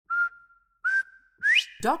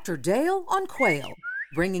Dr. Dale on Quail,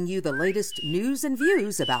 bringing you the latest news and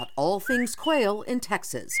views about all things quail in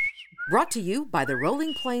Texas. Brought to you by the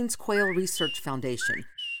Rolling Plains Quail Research Foundation,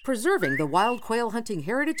 preserving the wild quail hunting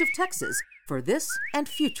heritage of Texas for this and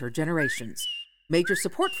future generations. Major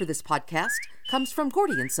support for this podcast comes from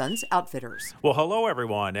Gordy & Sons Outfitters. Well, hello,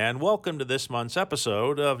 everyone, and welcome to this month's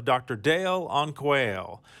episode of Dr. Dale on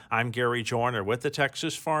Quail. I'm Gary Joyner with the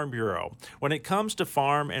Texas Farm Bureau. When it comes to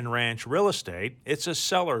farm and ranch real estate, it's a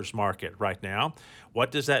seller's market right now.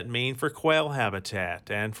 What does that mean for quail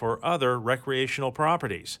habitat and for other recreational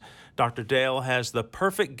properties? Dr. Dale has the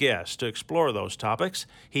perfect guest to explore those topics.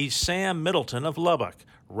 He's Sam Middleton of Lubbock,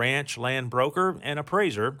 ranch land broker and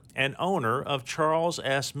appraiser, and owner of Charles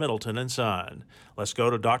S. Middleton & Son. Let's go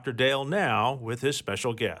to Dr. Dale now with his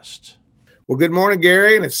special guest. Well, good morning,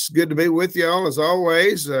 Gary, and it's good to be with you all as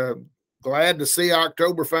always. Glad to see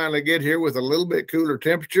October finally get here with a little bit cooler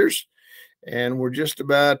temperatures, and we're just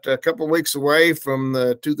about a couple of weeks away from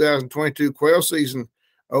the 2022 quail season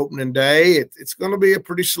opening day. It's going to be a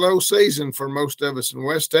pretty slow season for most of us in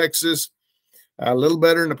West Texas. A little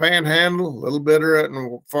better in the Panhandle, a little better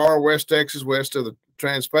in far West Texas, west of the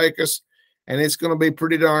Trans-Pecos, and it's going to be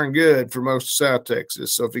pretty darn good for most of South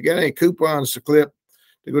Texas. So if you got any coupons to clip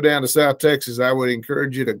to go down to South Texas, I would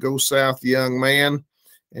encourage you to go south, young man.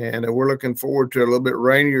 And we're looking forward to a little bit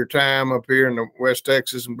rainier time up here in the West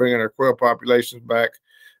Texas and bringing our quail populations back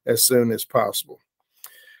as soon as possible.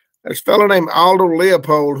 There's a fellow named Aldo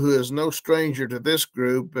Leopold who is no stranger to this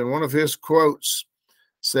group, and one of his quotes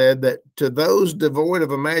said that to those devoid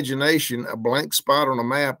of imagination, a blank spot on a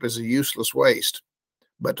map is a useless waste,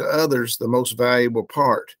 but to others, the most valuable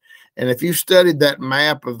part. And if you studied that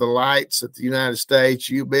map of the lights at the United States,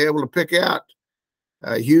 you'll be able to pick out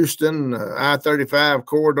Houston, I-35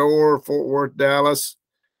 corridor, Fort Worth, Dallas,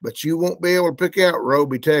 but you won't be able to pick out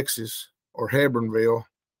Roby, Texas, or Hebronville.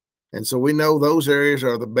 And so we know those areas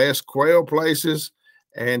are the best quail places,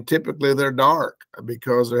 and typically they're dark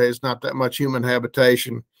because there is not that much human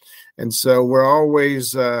habitation. And so we're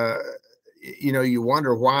always, you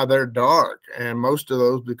wonder why they're dark. And most of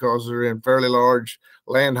those because they're in fairly large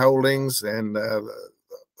land holdings, and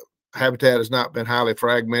habitat has not been highly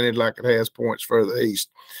fragmented like it has points further east.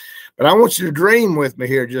 But I want you to dream with me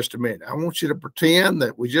here just a minute. I want you to pretend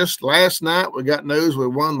that last night we got news we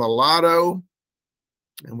won the lotto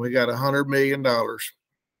and we got $100 million.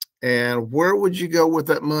 And where would you go with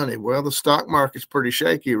that money? Well, the stock market's pretty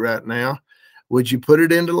shaky right now. Would you put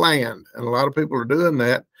it into land? And a lot of people are doing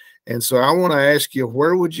that. And so I want to ask you,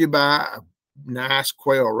 where would you buy a nice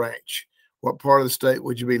quail ranch? What part of the state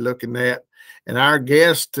would you be looking at? And our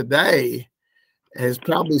guest today has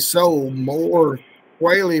probably sold more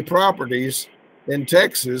quail properties in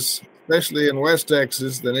Texas, especially in West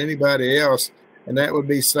Texas, than anybody else. And that would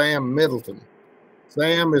be Sam Middleton.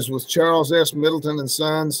 Sam is with Charles S. Middleton &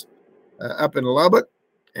 Sons up in Lubbock,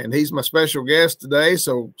 and he's my special guest today.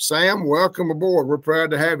 So, Sam, welcome aboard. We're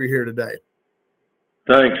proud to have you here today.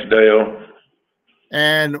 Thanks, Dale.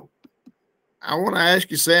 And I want to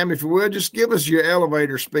ask you, Sam, if you would, just give us your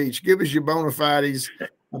elevator speech. Give us your bona fides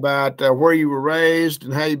about where you were raised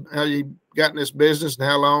and how you got in this business and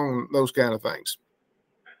how long, those kind of things.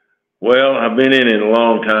 Well, I've been in it a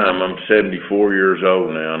long time. I'm 74 years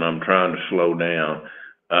old now, and I'm trying to slow down.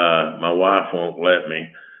 My wife won't let me.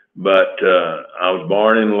 But I was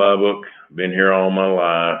born in Lubbock, been here all my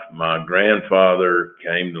life. My grandfather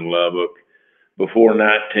came to Lubbock before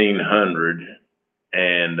 1900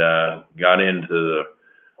 and got into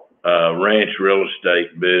the ranch real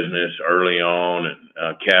estate business early on,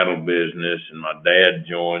 and cattle business, and my dad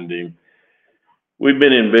joined him. We've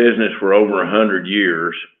been in business for over 100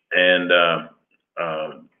 years. And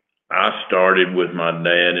I started with my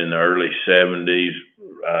dad in the early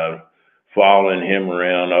 70s, following him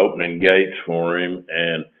around, opening gates for him.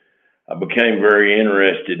 And I became very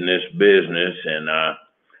interested in this business. And I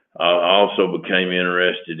also became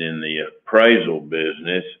interested in the appraisal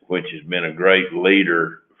business, which has been a great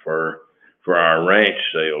leader for our ranch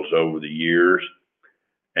sales over the years.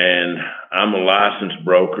 And I'm a licensed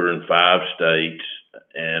broker in 5 states.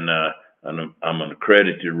 And I'm an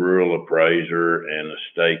accredited rural appraiser and a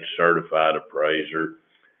state certified appraiser.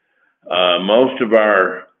 Most of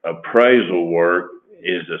our appraisal work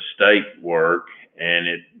is estate work, and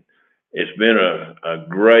it's been a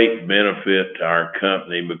great benefit to our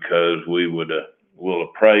company because we'll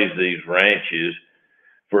appraise these ranches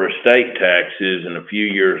for estate taxes, and a few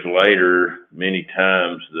years later, many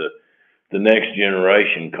times the next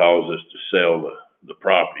generation calls us to sell the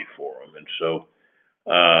property for them. And so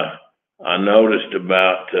I noticed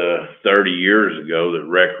about 30 years ago that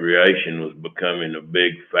recreation was becoming a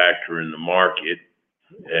big factor in the market.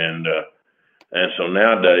 And so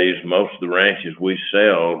nowadays, most of the ranches we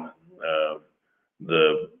sell,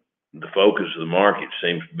 the focus of the market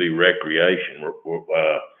seems to be recreation,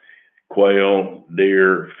 quail,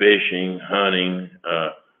 deer, fishing, hunting.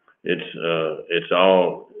 It's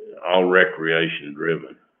all recreation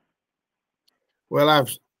driven. Well,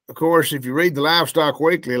 of course, if you read the Livestock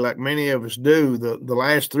Weekly, like many of us do, the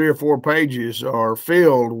last 3 or 4 pages are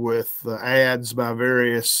filled with ads by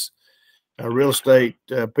various real estate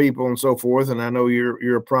people and so forth. And I know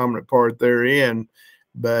you're a prominent part therein,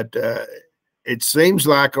 but it seems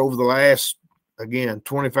like over the last, again,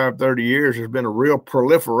 25, 30 years, there's been a real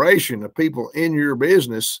proliferation of people in your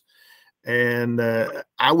business. And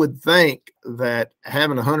I would think that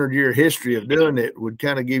having a 100-year history of doing it would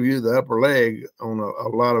kind of give you the upper leg on a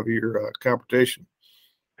lot of your competition.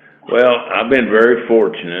 Well, I've been very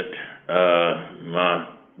fortunate. My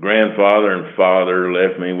grandfather and father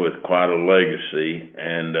left me with quite a legacy,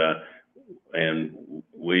 and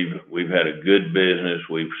we've had a good business.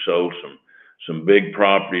 We've sold some big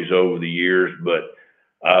properties over the years, but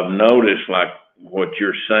I've noticed, like what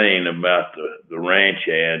you're saying about the ranch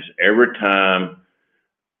ads, every time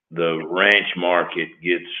the ranch market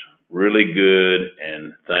gets really good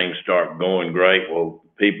and things start going great, well,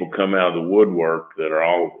 people come out of the woodwork that are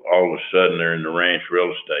all of a sudden they're in the ranch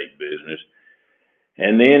real estate business.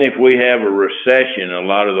 And then if we have a recession, a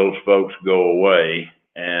lot of those folks go away.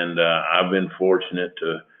 And I've been fortunate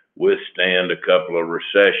to withstand a couple of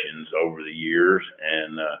recessions over the years,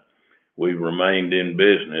 and we've remained in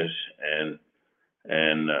business, and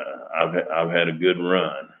I've had a good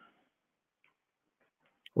run.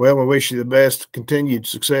 Well, we wish you the best continued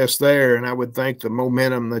success there, and I would think the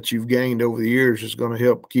momentum that you've gained over the years is going to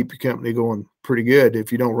help keep your company going pretty good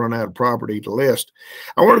if you don't run out of property to list.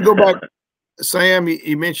 I want to go back. Sam,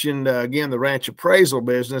 you mentioned, again, the ranch appraisal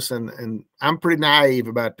business, and I'm pretty naive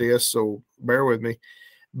about this, so bear with me.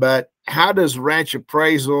 But how does ranch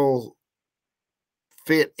appraisal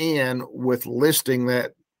fit in with listing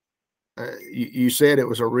that? You said it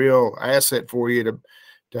was a real asset for you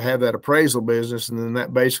to have that appraisal business, and then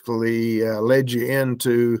that basically led you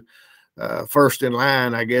into first in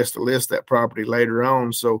line, I guess, to list that property later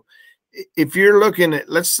on. So if you're looking at,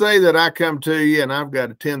 let's say that I come to you and I've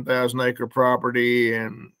got a 10,000 acre property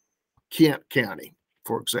in Kent County,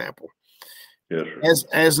 for example. Yes,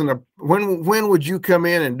 when would you come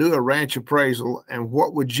in and do a ranch appraisal, and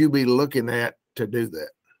what would you be looking at to do that?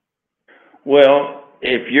 Well,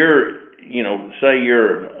 if you're, say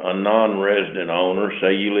you're a non-resident owner,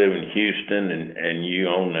 say you live in Houston and you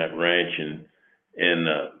own that ranch in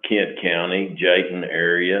Kent County, Jayton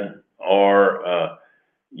area, or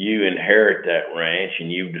you inherit that ranch and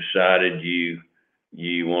you've decided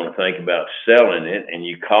you want to think about selling it, and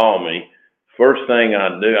you call me, first thing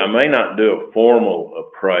I do, I may not do a formal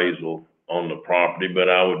appraisal on the property, but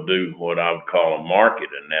I would do what I would call a market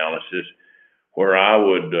analysis, where I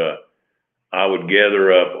would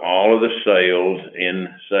gather up all of the sales in,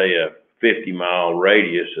 say, a 50-mile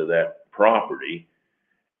radius of that property,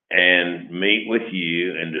 and meet with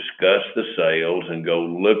you and discuss the sales and go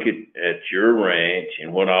look at your ranch.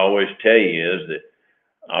 And what I always tell you is that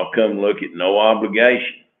I'll come look at no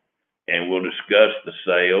obligation, and we'll discuss the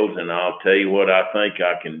sales, and I'll tell you what I think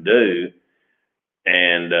I can do.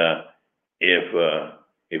 And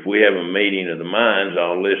if we have a meeting of the minds,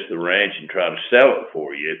 I'll list the ranch and try to sell it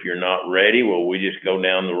for you. If you're not ready, well, we just go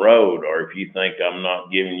down the road. Or if you think I'm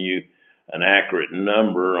not giving you an accurate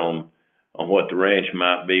number on what the ranch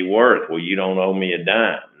might be worth, well, you don't owe me a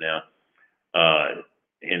dime. Now,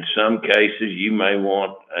 in some cases, you may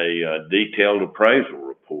want a detailed appraisal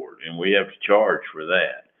report, and we have to charge for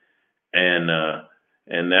that.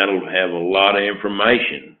 And that'll have a lot of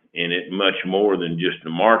information in it, much more than just the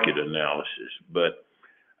market analysis. But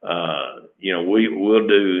we'll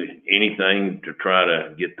do anything to try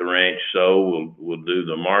to get the ranch sold. We'll do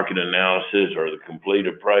the market analysis or the complete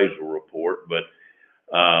appraisal report. But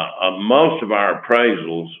most of our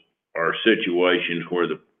appraisals are situations where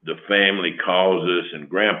the family calls us and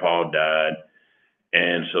grandpa died,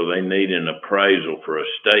 and so they need an appraisal for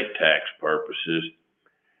estate tax purposes.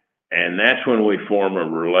 And that's when we form a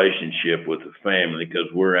relationship with the family, because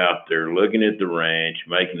we're out there looking at the ranch,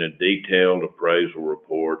 making a detailed appraisal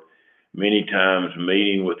report, many times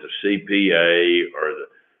meeting with the CPA or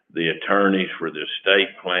the attorneys for the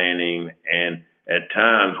estate planning, and at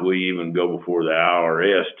times we even go before the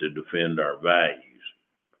IRS to defend our values.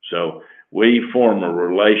 So we form a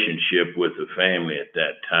relationship with the family at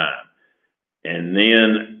that time. And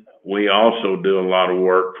then we also do a lot of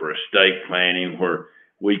work for estate planning, where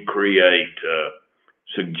we create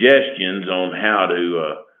suggestions on how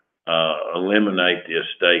to eliminate the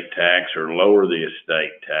estate tax or lower the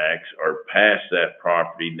estate tax or pass that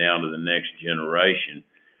property down to the next generation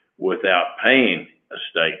without paying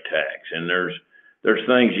estate tax. And there's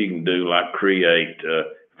things you can do, like create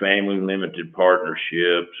family limited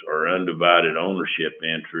partnerships or undivided ownership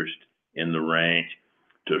interest in the ranch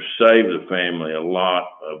to save the family a lot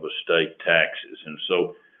of estate taxes. And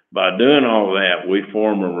so by doing all that, we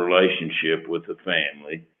form a relationship with the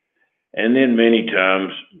family. And then many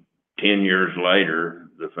times, 10 years later,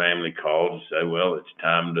 the family calls and say, well, it's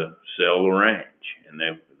time to sell the ranch. And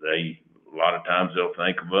they a lot of times they'll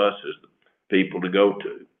think of us as the people to go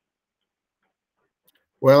to.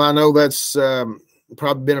 Well, I know that's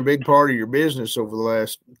probably been a big part of your business over the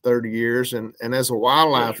last 30 years. And as a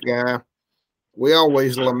wildlife guy, we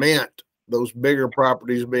always lament those bigger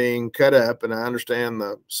properties being cut up. And I understand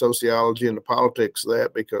the sociology and the politics of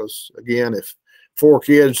that, because, again, if 4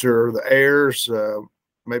 kids are the heirs,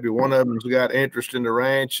 maybe one of them's got interest in the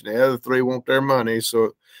ranch and the other 3 want their money. So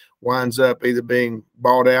it winds up either being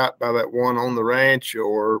bought out by that one on the ranch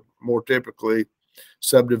or more typically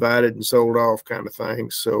subdivided and sold off, kind of thing.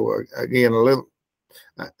 So again, a little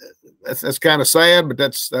that's kind of sad, but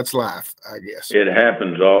that's life, I guess. It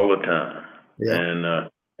happens all the time. Yeah.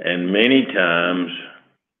 And many times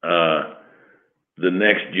the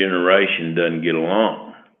next generation doesn't get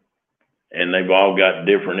along, and they've all got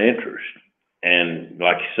different interests. And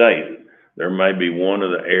like you say, there may be one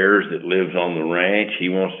of the heirs that lives on the ranch. He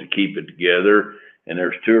wants to keep it together. And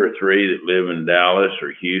there's 2 or 3 that live in Dallas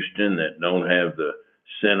or Houston that don't have the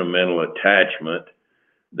sentimental attachment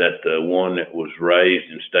that the one that was raised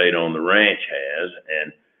and stayed on the ranch has.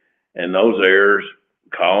 And those heirs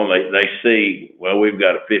call, they see, well, we've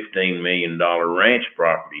got a $15 million ranch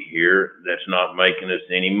property here that's not making us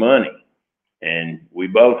any money. And we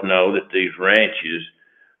both know that these ranches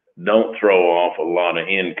don't throw off a lot of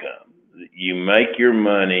income. You make your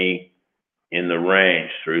money in the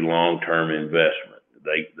ranch through long-term investment.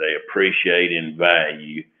 They appreciate in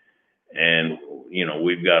value. And, you know,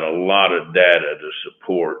 we've got a lot of data to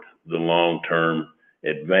support the long-term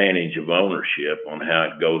advantage of ownership on how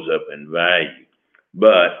it goes up in value.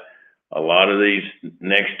 But a lot of these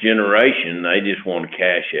next generation, they just want to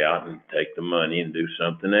cash out and take the money and do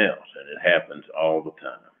something else. And it happens all the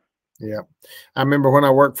time. Yeah. I remember when I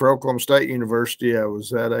worked for Oklahoma State University, I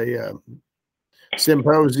was at a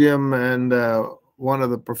symposium, and one of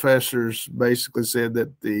the professors basically said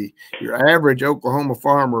that your average Oklahoma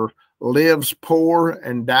farmer lives poor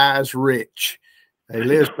and dies rich. He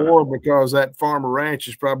lives poor because that farmer ranch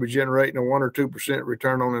is probably generating a 1 or 2%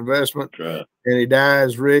 return on investment. Right. And he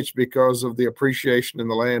dies rich because of the appreciation in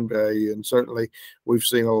the land value. And certainly we've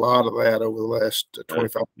seen a lot of that over the last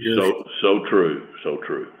 25 years. So true. So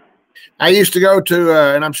true. I used to go to,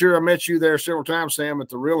 and I'm sure I met you there several times, Sam, at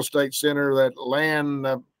the real estate center, that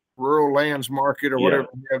rural lands market or whatever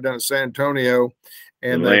we have down in San Antonio.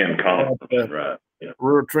 And the land conference, right. Yeah.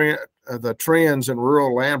 Rural trend, the trends in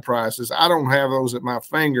rural land prices. I don't have those at my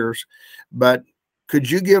fingers, but could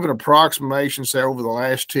you give an approximation, say, over the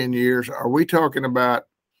last 10 years? Are we talking about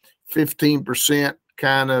 15%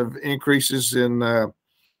 kind of increases in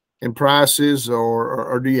prices,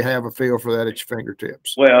 or do you have a feel for that at your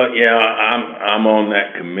fingertips? Well, yeah, I'm on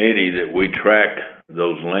that committee that we track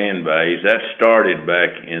those land values. That started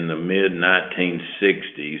back in the mid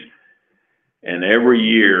 1960s. And every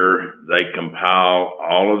year they compile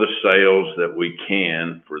all of the sales that we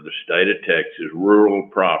can for the state of Texas, rural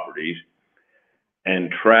properties,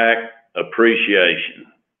 and track appreciation.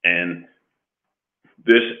 And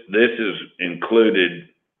this is included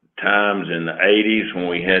times in the 80s when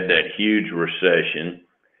we had that huge recession,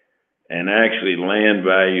 and actually land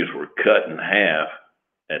values were cut in half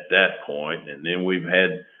at that point. And then we've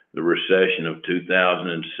had the recession of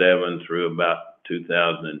 2007 through about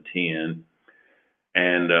 2010.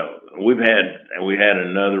 And we had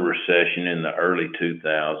another recession in the early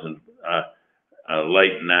 2000s,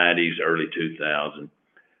 late 90s, early 2000s.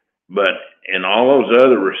 But in all those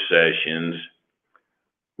other recessions,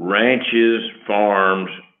 ranches, farms,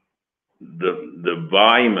 the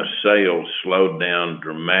volume of sales slowed down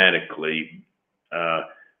dramatically.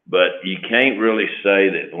 But you can't really say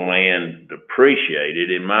that land depreciated.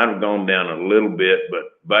 It might have gone down a little bit,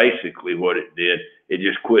 but basically what it did, it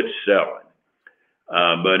just quit selling.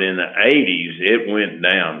 But in the 80s, it went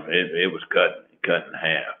down. It was cut in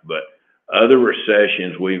half. But other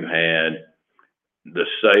recessions we've had, the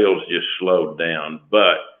sales just slowed down.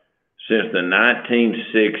 But since the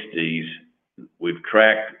 1960s, we've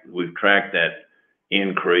tracked that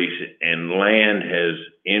increase, and land has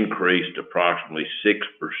increased approximately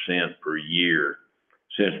 6% per year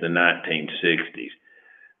since the 1960s.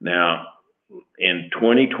 Now, in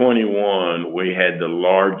 2021, we had the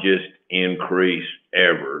largest increase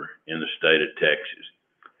ever in the state of Texas.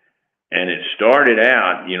 And it started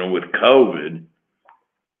out, with COVID,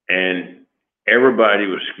 and everybody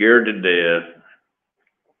was scared to death,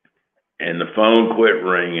 and the phone quit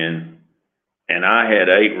ringing. And I had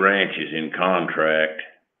 8 ranches in contract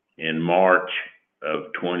in March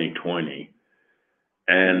of 2020.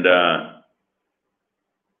 And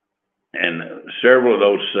several of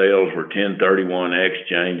those sales were 1031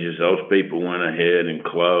 exchanges. Those people went ahead and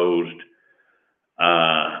closed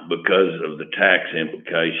because of the tax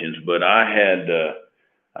implications. But I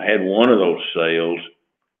had one of those sales.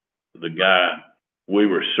 The guy, we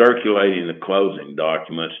were circulating the closing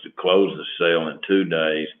documents to close the sale in 2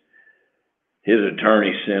 days. His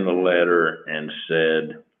attorney sent a letter and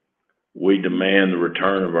said, "We demand the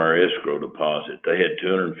return of our escrow deposit." They had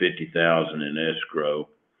 $250,000 in escrow.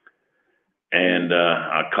 And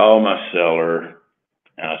I called my seller,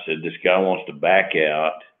 and I said, "This guy wants to back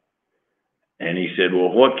out." And he said, "Well,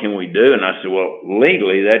 what can we do?" And I said, "Well,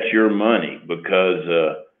 legally, that's your money, because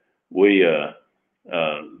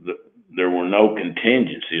there were no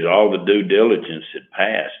contingencies. All the due diligence had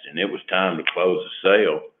passed, and it was time to close the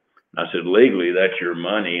sale." And I said, "Legally, that's your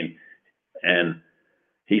money." And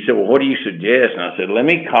he said, "Well, what do you suggest?" And I said, "Let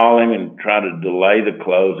me call him and try to delay the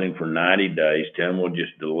closing for 90 days. Tell him we'll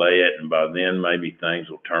just delay it, and by then maybe things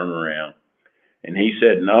will turn around." And he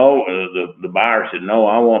said, "No." The buyer said, "No,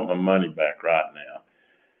 I want my money back right now."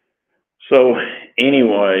 So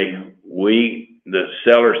anyway, the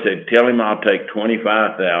seller said, "Tell him I'll take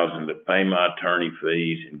 $25,000 to pay my attorney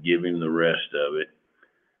fees and give him the rest of it."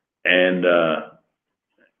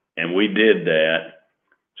 And we did that.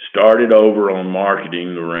 Started over on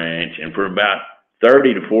marketing the ranch, and for about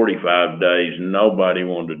 30 to 45 days, nobody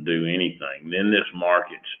wanted to do anything. Then this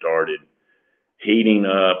market started heating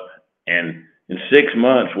up, and in 6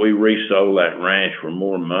 months, we resold that ranch for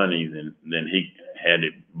more money than he had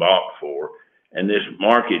it bought for. And this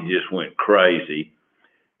market just went crazy.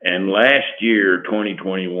 And last year,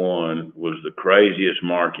 2021, was the craziest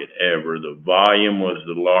market ever. The volume was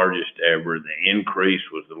the largest ever. The increase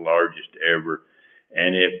was the largest ever.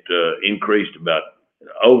 And it increased about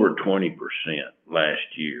over 20%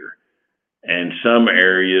 last year. And some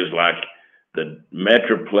areas like the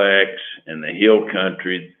Metroplex and the Hill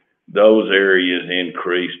Country, those areas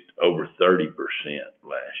increased over 30%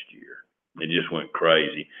 last year. It just went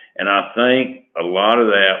crazy. And I think a lot of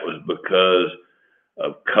that was because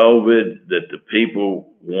of COVID, that the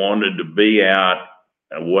people wanted to be out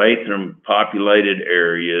away from populated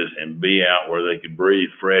areas and be out where they could breathe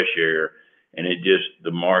fresh air. And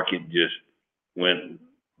the market just went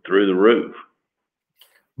through the roof.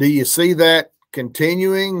 Do you see that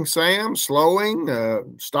continuing, Sam, slowing,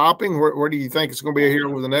 stopping? Where do you think it's going to be here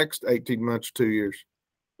over the next 18 months, 2 years?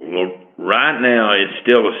 Well, right now it's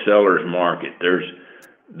still a seller's market.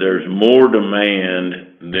 There's more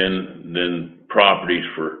demand than properties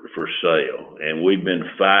for sale, and we've been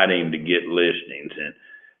fighting to get listings,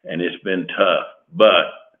 and it's been tough.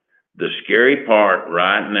 But the scary part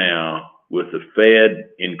right now, with the Fed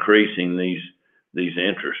increasing these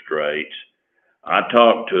interest rates, I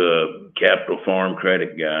talked to a Capital Farm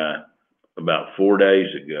Credit guy about 4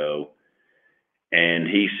 days ago, and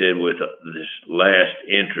he said with this last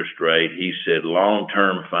interest rate, he said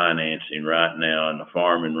long-term financing right now in the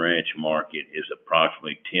farm and ranch market is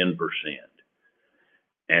approximately 10%.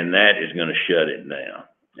 And that is going to shut it down.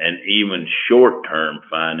 And even short-term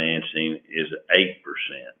financing is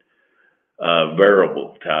 8%,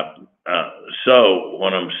 variable type. So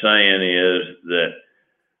what I'm saying is that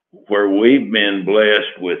where we've been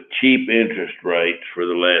blessed with cheap interest rates for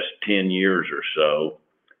the last 10 years or so,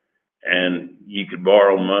 and you could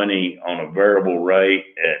borrow money on a variable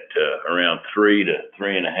rate at around 3 to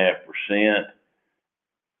 3.5%,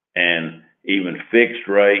 and even fixed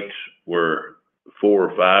rates were 4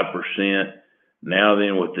 or 5%. Now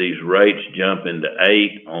then, with these rates jumping to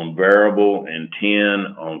 8 on variable and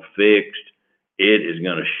 10 on fixed, it is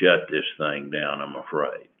going to shut this thing down, I'm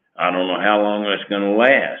afraid. I don't know how long that's going to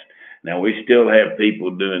last. Now, we still have people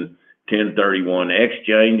doing 1031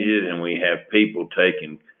 exchanges, and we have people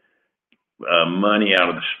taking money out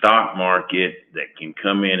of the stock market that can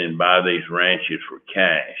come in and buy these ranches for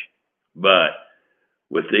cash. But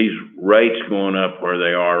with these rates going up where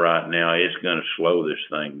they are right now, it's going to slow this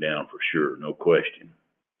thing down for sure, no question.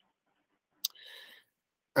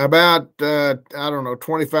 About, I don't know,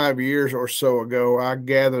 25 years or so ago, I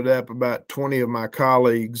gathered up about 20 of my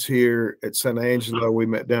colleagues here at San Angelo. We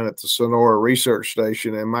met down at the Sonora Research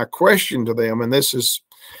Station. And my question to them, and this is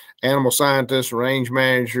animal scientists, range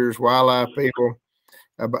managers, wildlife people,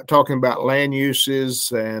 about talking about land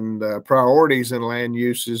uses and priorities in land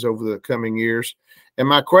uses over the coming years. And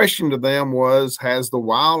my question to them was, has the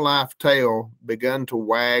wildlife tail begun to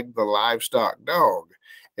wag the livestock dog?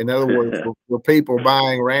 In other words, were people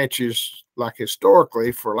buying ranches like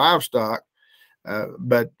historically for livestock?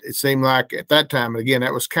 But it seemed like at that time, again,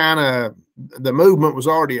 that was kind of, the movement was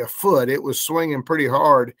already afoot. It was swinging pretty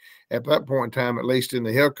hard at that point in time, at least in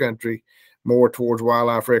the hill country, more towards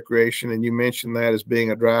wildlife recreation. And you mentioned that as being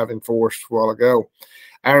a driving force a while ago.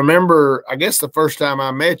 I remember, I guess the first time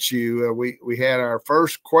I met you, we had our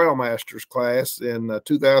first Quail Masters class in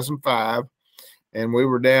 2005, and we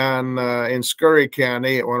were down in Scurry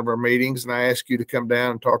County at one of our meetings, and I asked you to come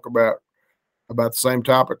down and talk about the same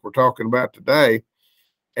topic we're talking about today.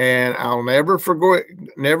 And I'll never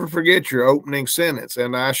forget your opening sentence,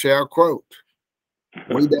 and I shall quote,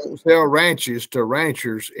 "We don't sell ranches to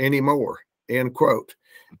ranchers anymore," end quote.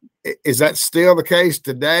 Is that still the case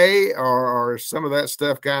today, or some of that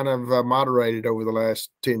stuff kind of moderated over the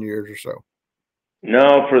last 10 years or so?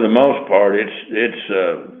 No, for the most part,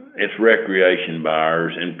 it's recreation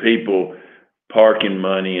buyers and people parking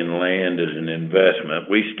money and land as an investment.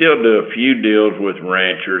 We still do a few deals with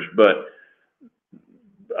ranchers, but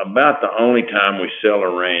about the only time we sell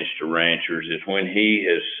a ranch to ranchers is when he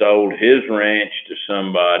has sold his ranch to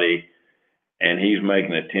somebody and he's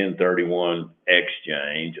making a 1031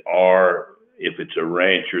 exchange, or if it's a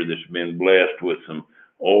rancher that's been blessed with some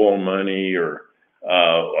oil money or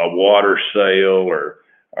a water sale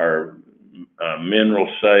or mineral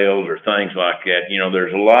sales or things like that. You know,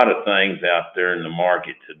 there's a lot of things out there in the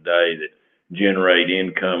market today that generate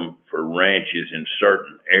income for ranches in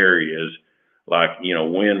certain areas, like, you know,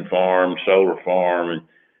 wind farm, solar farm,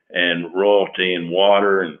 and royalty and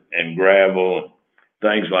water and gravel and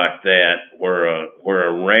things like that, where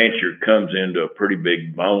a rancher comes into a pretty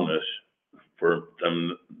big bonus for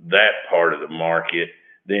that part of the market.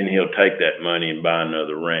 Then he'll take that money and buy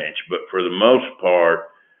another ranch. But for the most part,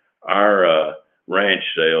 our ranch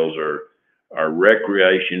sales are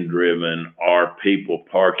recreation driven, are people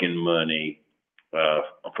parking money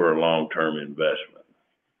for a long-term investment.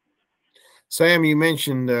 Sam, you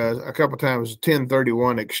mentioned a couple of times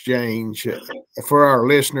 1031 exchange. For our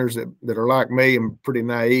listeners that are like me and pretty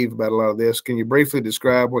naive about a lot of this, can you briefly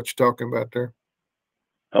describe what you're talking about there?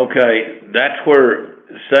 Okay, that's where,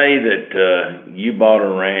 say that you bought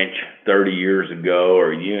a ranch 30 years ago,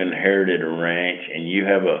 or you inherited a ranch and you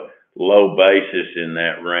have a low basis in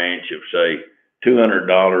that ranch of, say,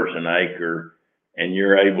 $200 an acre, and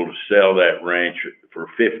you're able to sell that ranch for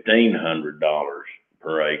 $1,500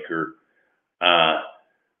 per acre.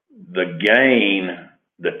 The gain,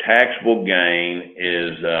 the taxable gain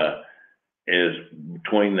is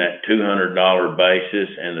between that $200 basis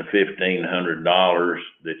and the $1,500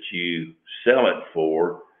 that you sell it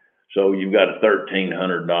for. So you've got a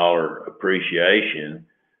 $1,300 appreciation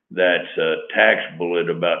that's taxable at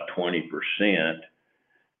about 20%,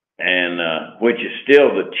 and which is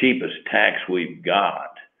still the cheapest tax we've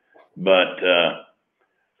got. But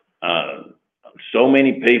so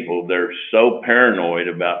many people, they're so paranoid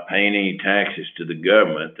about paying any taxes to the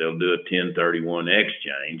government, they'll do a 1031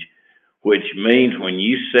 exchange, which means when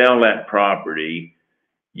you sell that property,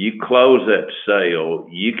 you close that sale,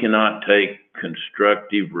 you cannot take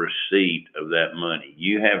constructive receipt of that money.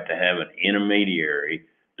 You have to have an intermediary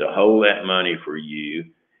to hold that money for you,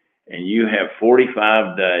 and you have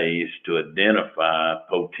 45 days to identify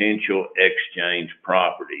potential exchange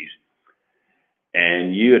properties.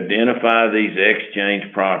 And you identify these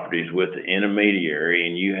exchange properties with the intermediary,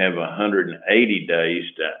 and you have 180 days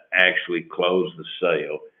to actually close the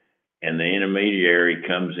sale. And the intermediary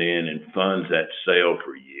comes in and funds that sale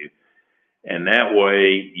for you. And that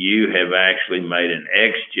way you have actually made an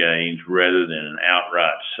exchange rather than an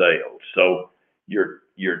outright sale. So your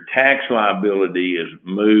tax liability is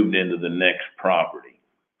moved into the next property.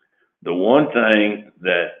 The one thing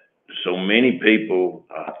that so many people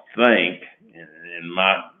think, in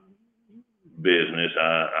my business,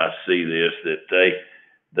 I see this, that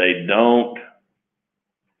they don't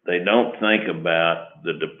think about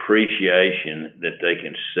the depreciation that they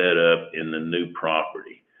can set up in the new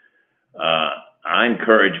property. I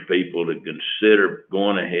encourage people to consider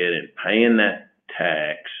going ahead and paying that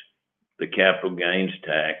tax, the capital gains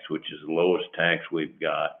tax, which is the lowest tax we've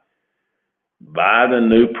got, buy the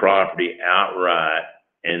new property outright,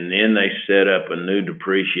 and then they set up a new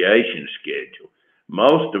depreciation schedule.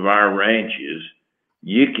 Most of our ranches,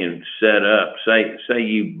 you can set up, say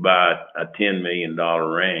you buy a $10 million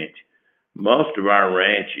ranch. Most of our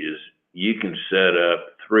ranches, you can set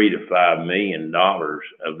up $3 to $5 million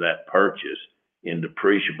of that purchase in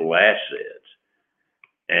depreciable assets.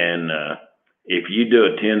 And if you do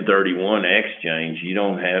a 1031 exchange, you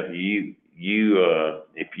don't have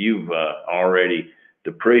if you've already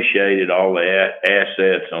depreciated all the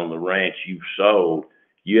assets on the ranch you've sold,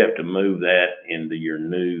 you have to move that into your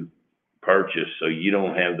new purchase, so you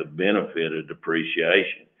don't have the benefit of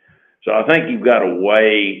depreciation. So I think you've got to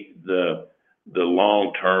weigh the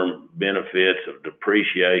long-term benefits of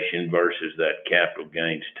depreciation versus that capital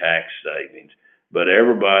gains tax savings. But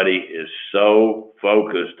everybody is so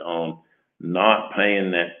focused on not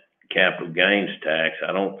paying that capital gains tax,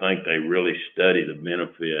 I don't think they really study the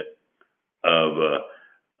benefit of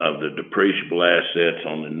the depreciable assets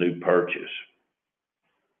on the new purchase.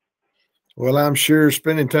 Well, I'm sure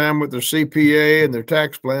spending time with their CPA and their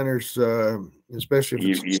tax planners, especially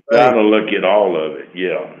if you've got to look at all of it.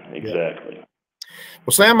 Yeah, exactly. Yeah.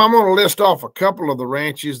 Well, Sam, I'm going to list off a couple of the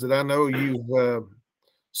ranches that I know you've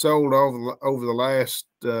sold over the last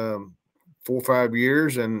 4 or 5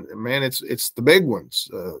 years, and man, it's the big ones: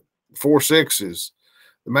 4 Sixes,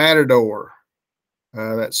 the Matador,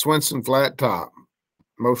 that Swenson Flat Top,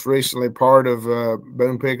 most recently part of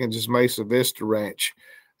Boone Pickens' Mesa Vista Ranch.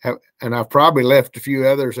 And I've probably left a few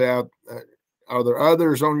others out. Are there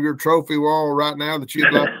others on your trophy wall right now that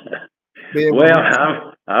you'd like to be able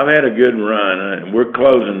to I've had a good run. We're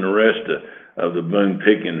closing the rest of the Boone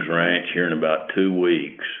Pickens Ranch here in about 2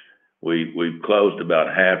 weeks. We've closed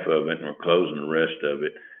about half of it, and we're closing the rest of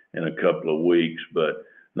it in a couple of weeks. But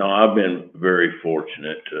no, I've been very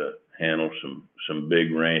fortunate to handle some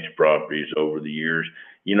big ranch properties over the years.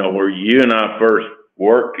 You know, where you and I first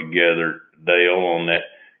worked together, Dale, on that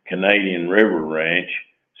Canadian River Ranch,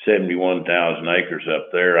 71,000 acres up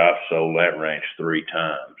there. I've sold that ranch 3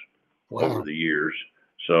 times over the years.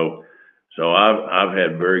 So I've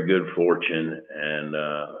had very good fortune, and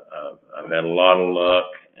I've had a lot of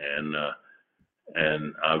luck,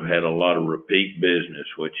 and I've had a lot of repeat business,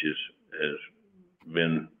 which has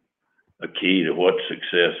been a key to what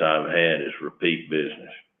success I've had is repeat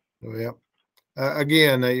business. Well,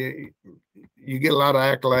 again, you get a lot of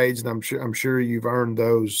accolades, and I'm sure you've earned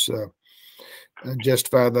those,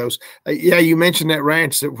 justify those. Yeah, you mentioned that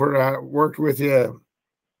ranch that where I worked with you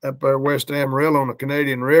up there West Amarillo on the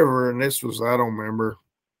Canadian River, and this was, I don't remember,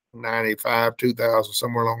 95, 2000,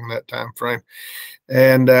 somewhere along that time frame.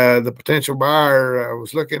 And the potential buyer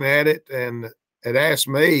was looking at it and had asked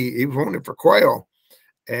me, he wanted it for quail.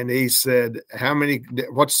 And he said, wanted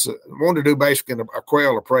to do basically a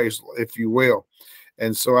quail appraisal, if you will.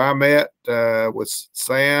 And so I met with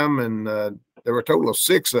Sam, and there were a total of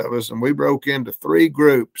 6 of us, and we broke into 3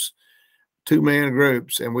 groups, 2-man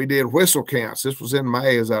groups, and we did whistle counts. This was in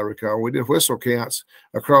May, as I recall. We did whistle counts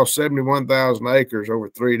across 71,000 acres over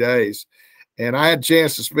 3 days. And I had a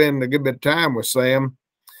chance to spend a good bit of time with Sam.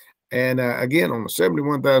 And again, on a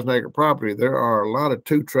 71,000 acre property, there are a lot of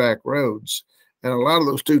 2-track roads. And a lot of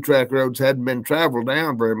those 2-track roads hadn't been traveled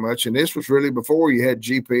down very much. And this was really before you had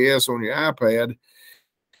GPS on your iPad.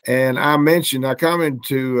 And I commented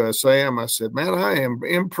to Sam, I said, man, I am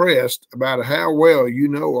impressed about how well you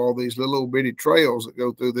know all these little old bitty trails that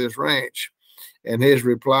go through this ranch. And his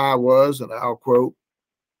reply was, and I'll quote,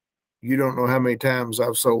 "You don't know how many times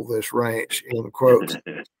I've sold this ranch," end quote.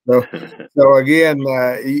 So again,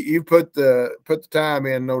 you put the time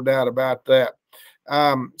in, no doubt about that.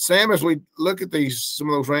 Sam, as we look at some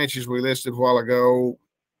of those ranches we listed a while ago,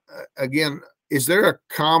 again, is there a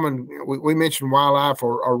common, we mentioned wildlife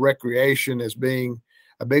or recreation as being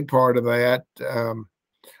a big part of that.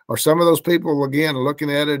 Are some of those people, again, looking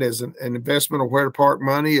at it as an investment of where to park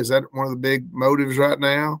money? Is that one of the big motives right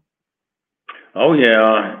now? Oh,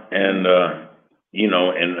 yeah. And,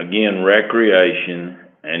 and again, recreation,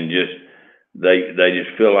 and just, they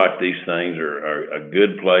just feel like these things are a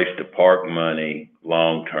good place to park money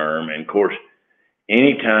long term. And of course,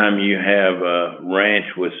 anytime you have a ranch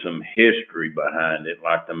with some history behind it,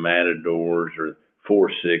 like the Matadors or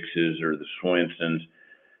 4 Sixes or the Swensons,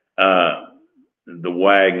 the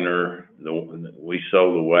Wagner, we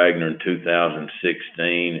sold the Wagner in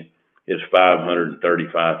 2016. It's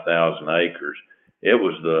 535,000 acres. It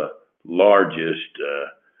was the largest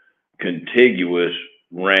contiguous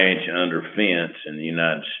ranch under fence in the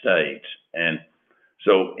United States. And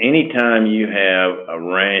so anytime you have a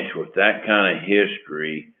ranch with that kind of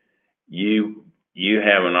history, you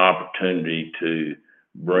have an opportunity to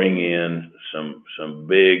bring in some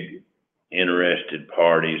big interested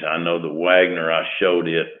parties. I know the Wagner, I showed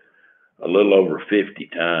it a little over 50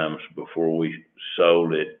 times before we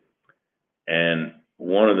sold it. And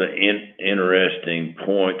one of the interesting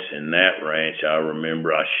points in that ranch, I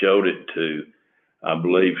remember I showed it to, I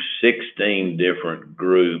believe, 16 different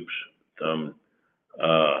groups of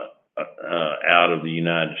out of the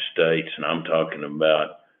United States, and I'm talking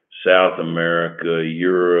about South America,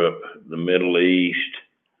 Europe, the Middle East,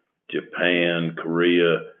 Japan,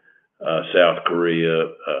 Korea, South Korea,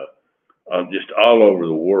 just all over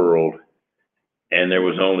the world. And there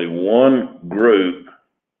was only one group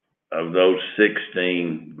of those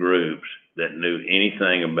 16 groups that knew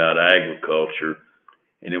anything about agriculture,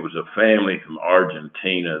 and it was a family from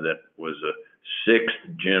Argentina that was a sixth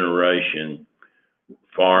generation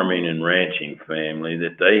farming and ranching family,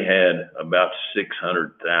 that they had about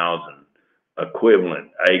 600,000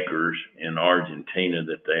 equivalent acres in Argentina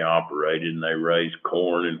that they operated, and they raised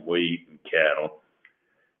corn and wheat and cattle.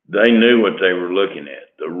 They knew what they were looking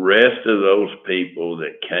at. The rest of those people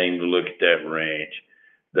that came to look at that ranch,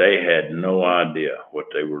 they had no idea what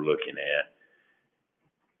they were looking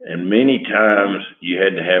at. And many times you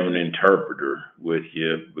had to have an interpreter with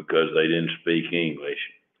you because they didn't speak English,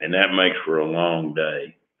 and that makes for a long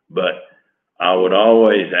day. But I would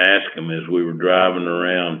always ask them as we were driving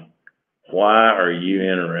around, why are you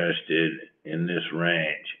interested in this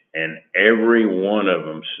ranch? And every one of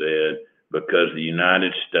them said, because the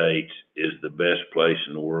United States is the best place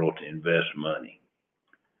in the world to invest money.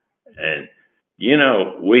 And, you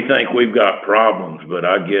know, we think we've got problems, but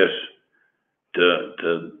I guess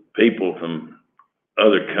to people from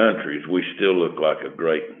other countries, we still look like a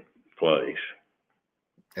great place.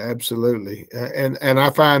 Absolutely. And I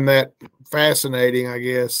find that fascinating, I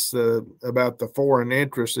guess, about the foreign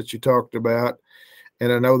interests that you talked about.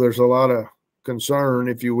 And I know there's a lot of concern,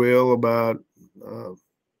 if you will, about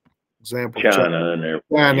example, China and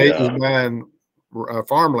everything. Chinese buying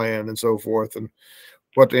farmland and so forth. And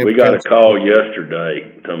what we got a call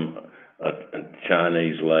yesterday from a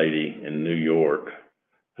Chinese lady in New York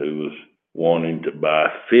who was wanting to buy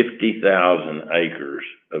 50,000 acres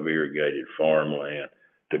of irrigated farmland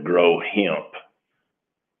to grow hemp.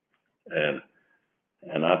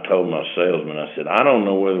 And I told my salesman, I said, I don't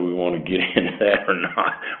know whether we want to get into that or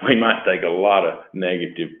not. We might take a lot of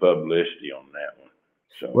negative publicity on that one.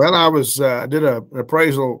 So, well, I did an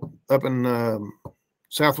appraisal up in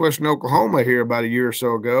southwestern Oklahoma here about a year or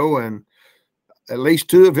so ago, and at least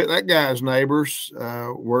two of that guy's neighbors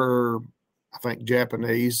were, I think,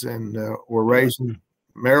 Japanese, and were raising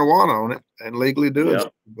marijuana on it and legally doing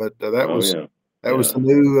it. But that was the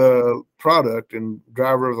new product and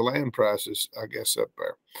driver of the land prices, I guess, up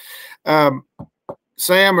there.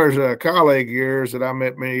 Sam, there's a colleague of yours that I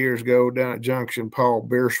met many years ago down at Junction, Paul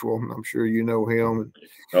Bierswell. I'm sure you know him.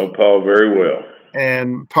 Know Paul very well.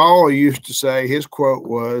 And Paul used to say, his quote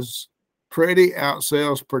was, "Pretty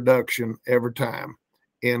outsells production every time,"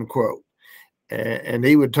 end quote. And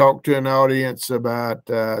he would talk to an audience about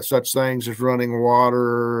such things as running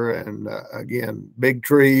water and, again, big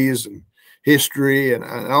trees and history and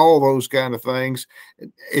all those kind of things.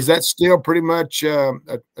 Is that still pretty much a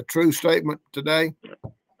true statement today?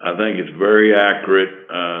 I think it's very accurate,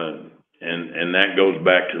 and that goes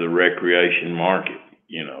back to the recreation market.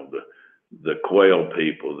 You know, the quail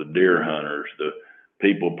people, the deer hunters, the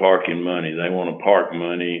people parking money. They want to park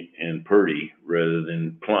money in pretty rather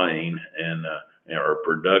than plain and or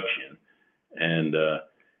production. And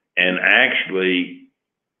actually,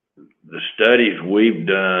 the studies we've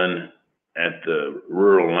done at the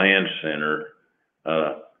Rural Land Center,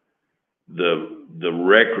 the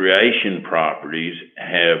recreation properties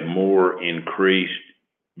have more increased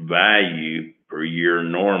value per year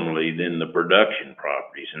normally than the production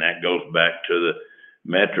properties. And that goes back to the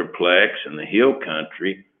Metroplex and the Hill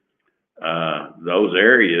Country. Those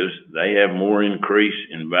areas, they have more increase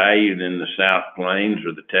in value than the South Plains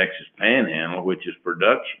or the Texas Panhandle, which is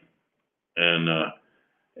production.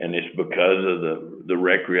 And it's because of the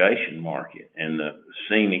recreation market and the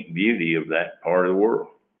scenic beauty of that part of the world.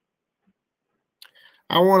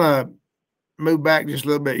 I want to move back just a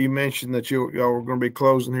little bit. You mentioned that y'all were going to be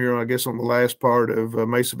closing here, I guess, on the last part of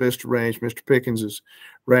Mesa Vista Ranch, Mr. Pickens's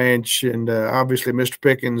ranch. And obviously, Mr.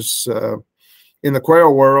 Pickens in the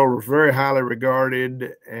quail world was very highly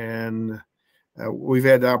regarded. And we've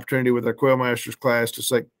had the opportunity with our Quail Masters class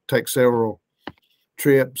to take several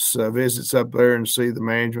trips, visits up there and see the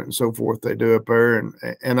management and so forth they do up there.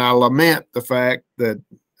 And I lament the fact that,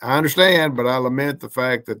 I understand, but I lament the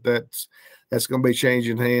fact that that's going to be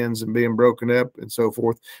changing hands and being broken up and so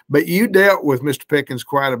forth. But you dealt with Mr. Pickens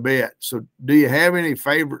quite a bit. So do you have any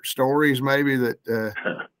favorite stories maybe that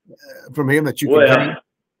from him that you can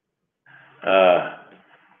tell?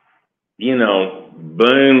 You know,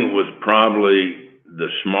 Boone was probably the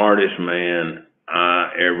smartest man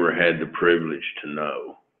I ever had the privilege to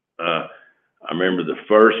know. I remember the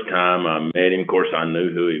first time I met him. Of course, I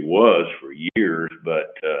knew who he was for years,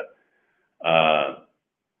 but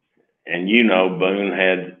and Boone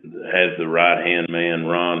has the right-hand man,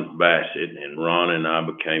 Ron Bassett, and Ron and I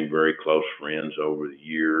became very close friends over the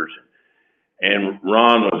years. And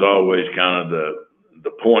Ron was always kind of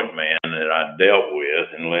the point man that I dealt with,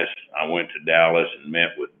 unless I went to Dallas and met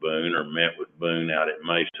with Boone or met with Boone out at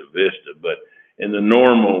Mesa Vista. But in the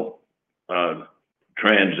normal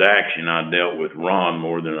transaction, I dealt with Ron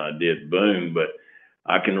more than I did Boone. But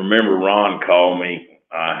I can remember Ron called me.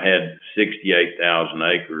 I had 68,000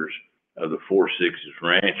 acres of the Four Sixes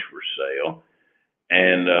Ranch for sale.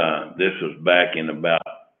 And this was back in about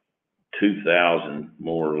 2000,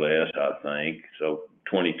 more or less, I think. So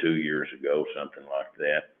 22 years ago, something like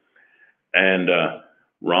that. And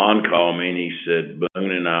Ron called me and he said,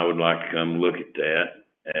 Boone and I would like to come look at that.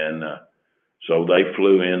 And so they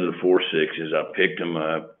flew into the Four Sixes. I picked them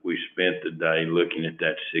up. We spent the day looking at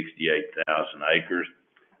that 68,000 acres.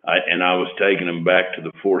 I was taking them back to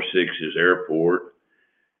the Four Sixes airport.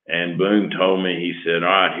 And Boone told me, he said, all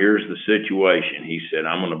right, here's the situation. He said,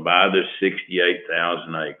 I'm going to buy this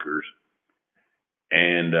 68,000 acres.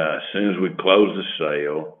 And as soon as we close the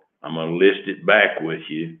sale, I'm going to list it back with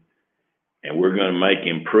you. And we're going to make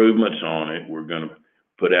improvements on it. We're going to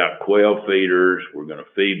put out quail feeders. We're going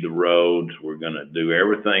to feed the roads. We're going to do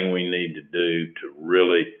everything we need to do to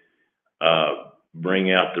really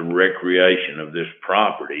bring out the recreation of this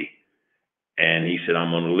property. And he said,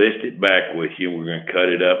 I'm going to list it back with you. We're going to cut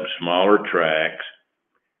it up in smaller tracts,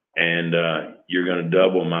 and you're going to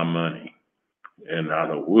double my money. And I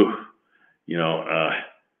thought, whew,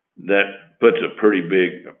 that puts a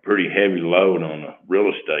pretty heavy load on a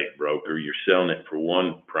real estate broker. You're selling it for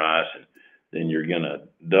one price, and then you're going to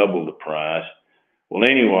double the price. Well,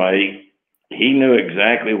 anyway, he knew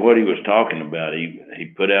exactly what he was talking about.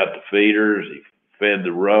 He put out the feeders. He fed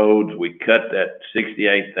the roads. We cut that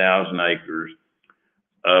 68,000 acres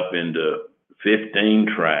up into 15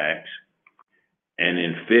 tracts. And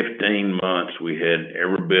in 15 months, we had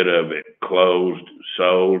every bit of it closed,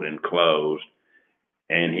 sold, and closed.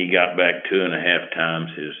 And he got back 2.5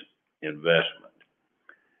 times his investment.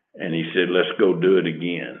 And he said, let's go do it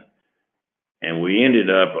again. And we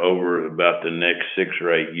ended up over about the next 6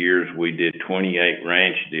 or 8 years, we did 28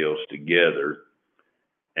 ranch deals together.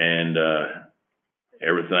 And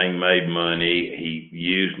everything made money. He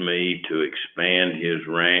used me to expand his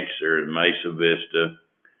ranch there at Mesa Vista.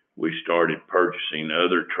 We started purchasing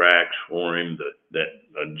other tracts for him that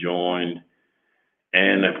adjoined.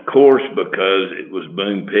 And of course, because it was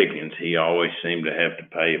Boone Pickens, he always seemed to have to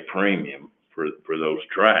pay a premium for those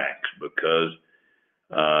tracts because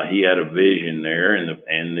he had a vision there,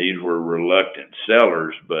 and these were reluctant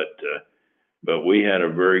sellers. But we had a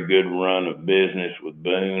very good run of business with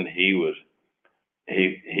Boone. He was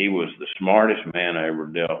the smartest man I ever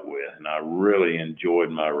dealt with, and I really enjoyed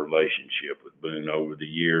my relationship with Boone over the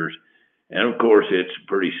years. And of course, it's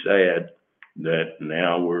pretty sad that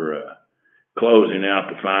now we're closing out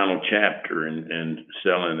the final chapter and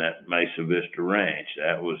selling that Mesa Vista Ranch.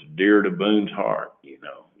 That was dear to Boone's heart,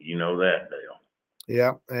 You know that, Dale.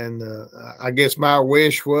 Yeah, and I guess my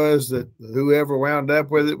wish was that whoever wound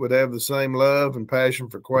up with it would have the same love and passion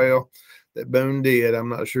for quail that Boone did. I'm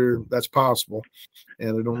not sure that's possible,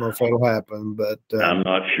 and I don't know if that'll happen. But I'm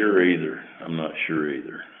not sure either.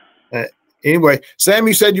 Anyway, Sam,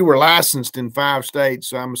 you said you were licensed in 5 states,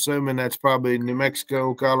 so I'm assuming that's probably New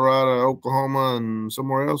Mexico, Colorado, Oklahoma, and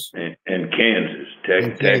somewhere else. And Kansas,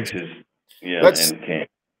 Texas, yeah, and Kansas.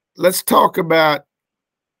 Let's talk about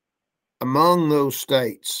among those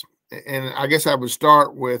states. And I guess I would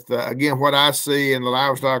start with, again, what I see in the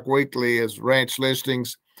Livestock Weekly is ranch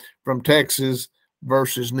listings from Texas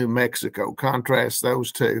versus New Mexico. Contrast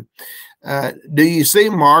those two. Do you see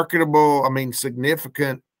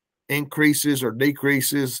significant increases or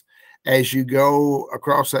decreases as you go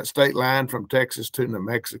across that state line from Texas to New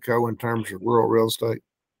Mexico in terms of rural real estate?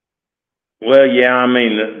 Well, yeah,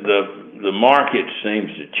 the market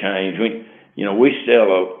seems to change. We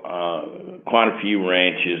sell quite a few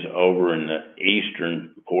ranches over in the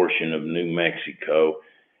eastern portion of New Mexico,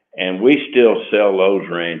 and we still sell those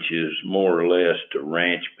ranches more or less to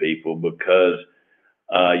ranch people because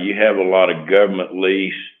you have a lot of government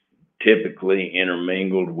lease typically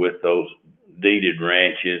intermingled with those deeded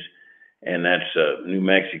ranches, and that's New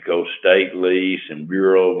Mexico state lease and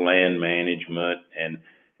Bureau of Land Management. And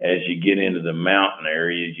as you get into the mountain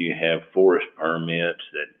areas, you have forest permits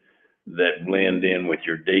that blend in with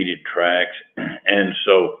your deeded tracts. And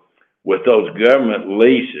so with those government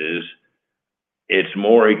leases, it's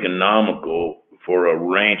more economical for a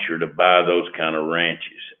rancher to buy those kind of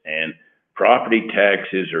ranches. And property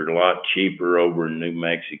taxes are a lot cheaper over in New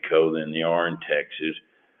Mexico than they are in Texas.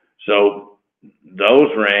 So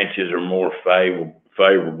those ranches are more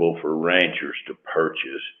favorable for ranchers to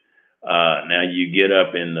purchase. Now you get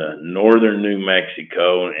up in the northern New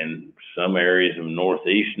Mexico and some areas of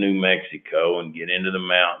northeast New Mexico and get into the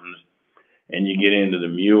mountains, and you get into the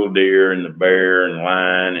mule deer and the bear and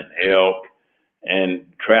lion and elk and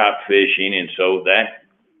trout fishing. And so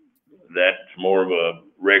that's more of a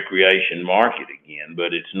recreation market again,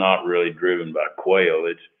 but it's not really driven by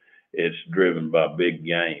quail. It's driven by big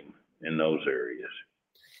game in those areas.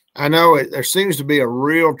 I know there seems to be a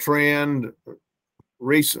real trend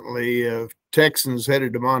recently of Texans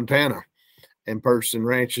headed to Montana and purchasing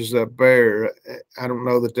ranches up there. I don't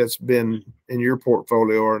know that that's been in your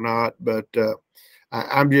portfolio or not, but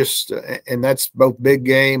I'm just, and that's both big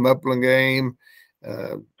game, upland game,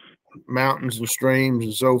 mountains and streams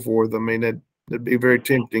and so forth. I mean, that'd be very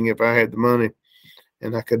tempting if I had the money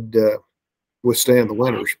and I could withstand the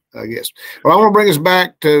winters, I guess. Well, I want to bring us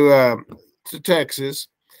back to Texas,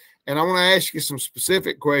 and I want to ask you some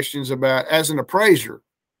specific questions about, as an appraiser,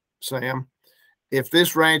 Sam, if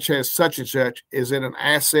this ranch has such and such, is it an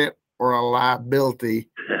asset or a liability?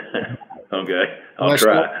 Okay, I'll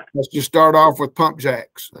try. Let's just start off with pump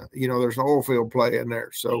jacks. You know, there's an oil field play in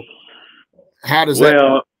there. So how does that?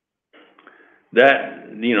 Well,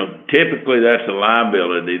 typically that's a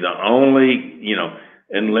liability. The only,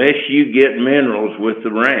 unless you get minerals with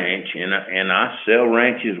the ranch, and I sell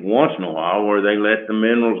ranches once in a while where they let the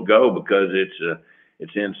minerals go because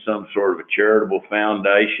it's in some sort of a charitable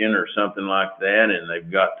foundation or something like that, and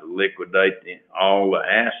they've got to liquidate all the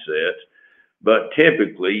assets. But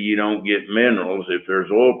typically you don't get minerals if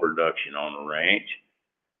there's oil production on the ranch.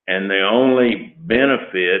 And the only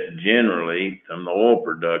benefit generally from the oil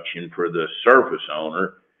production for the surface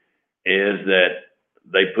owner is that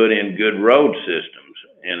they put in good road systems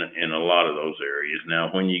in a lot of those areas. Now,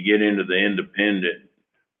 when you get into the independent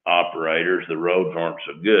operators, the roads aren't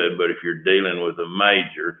so good, but if you're dealing with a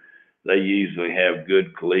major, they usually have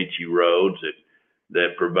good caliche roads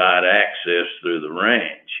that provide access through the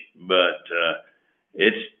ranch. But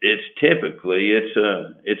it's typically it's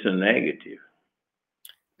a negative.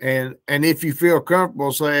 And if you feel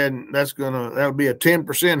comfortable saying that'll be a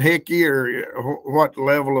 10% hickey, or what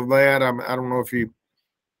level of that? I don't know if you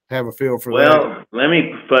have a feel for that. Well, let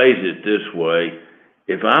me phrase it this way.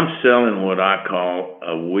 If I'm selling what I call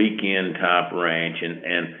a weekend type ranch,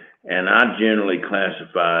 and I generally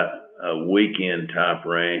classify a weekend type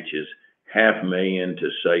ranch as $500,000 to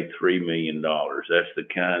say $3 million. That's the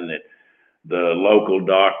kind that the local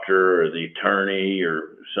doctor or the attorney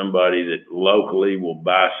or somebody that locally will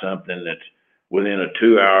buy something that's within a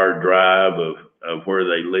 2-hour drive of where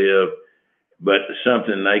they live, but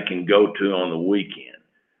something they can go to on the weekend.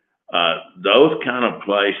 Those kind of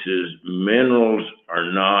places, minerals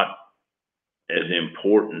are not as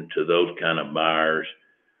important to those kind of buyers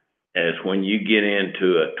as when you get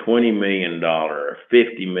into a $20 million, a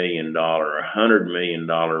 $50 million, a $100 million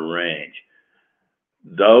ranch.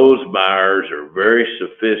 Those buyers are very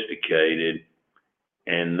sophisticated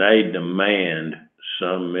and they demand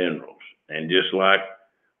some minerals. And just like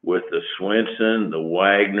with the Swenson, the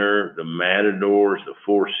Wagner, the Matadors, the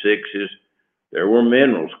 4.6s, there were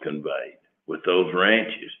minerals conveyed with those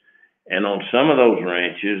ranches. And on some of those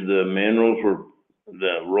ranches, the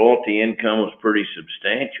royalty income was pretty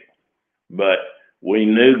substantial. But we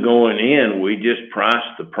knew going in, we just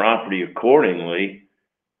priced the property accordingly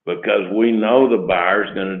because we know the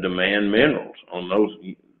buyer's going to demand minerals on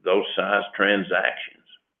those size transactions.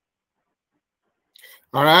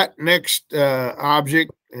 All right, next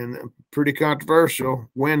object, and pretty controversial,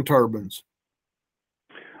 wind turbines.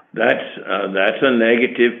 That's a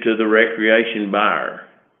negative to the recreation buyer,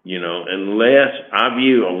 unless I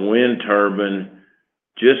view a wind turbine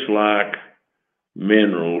just like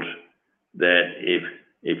minerals, that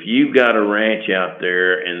if you've got a ranch out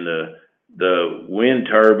there and the wind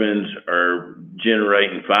turbines are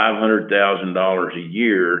generating $500,000 a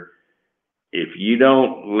year, if you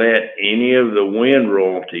don't let any of the wind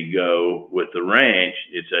royalty go with the ranch,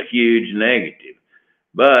 it's a huge negative.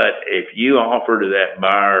 But if you offer to that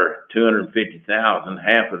buyer $250,000,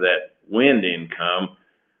 half of that wind income,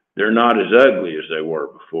 they're not as ugly as they were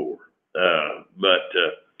before. But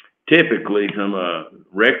typically, from a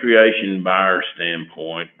recreation buyer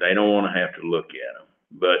standpoint, they don't want to have to look at them.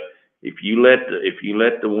 But if you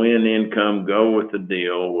let the wind income go with the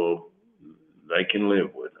deal, well, they can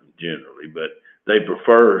live with them generally. But they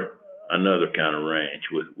prefer another kind of ranch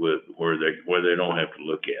with where they don't have to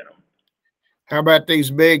look at them. How about these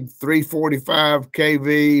big 345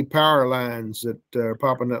 kV power lines that are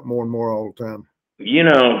popping up more and more all the time?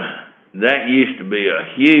 That used to be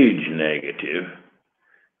a huge negative.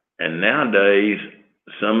 And nowadays,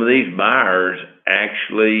 some of these buyers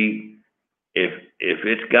actually, if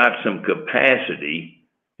it's got some capacity,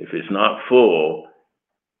 if it's not full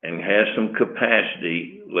and has some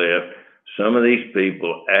capacity left, some of these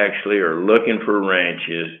people actually are looking for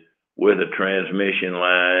ranches with a transmission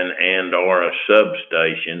line and or a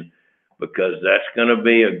substation, because that's going to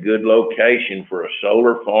be a good location for a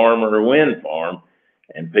solar farm or a wind farm,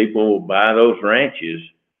 and people will buy those ranches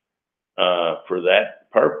for that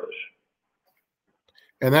purpose.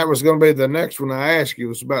 And that was going to be the next one I asked you,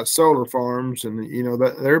 was about solar farms, and you know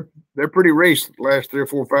that they're pretty recent. Last 3 or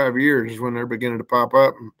 4 or 5 years is when they're beginning to pop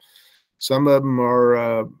up, and some of them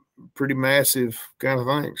are pretty massive kind of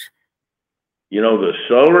things. You know, the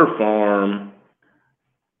solar farm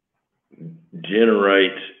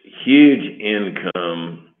generates huge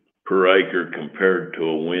income per acre compared to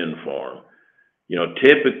a wind farm. You know,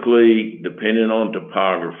 typically, depending on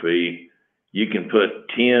topography, you can put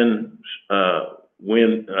 10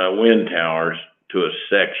 wind towers to a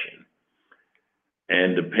section.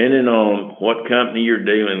 And depending on what company you're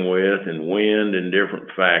dealing with and wind and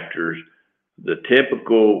different factors, the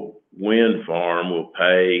typical wind farm will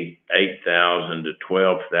pay $8,000 to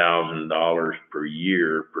 $12,000 per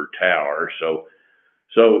year per tower. So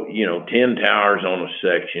you know, 10 towers on a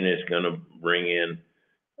section is going to bring in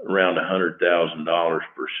around $100,000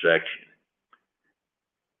 per section.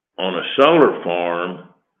 On a solar farm,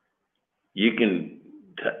 you can,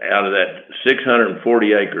 out of that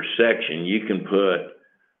 640 acre section, you can put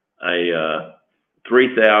a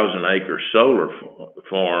 3,000 acre solar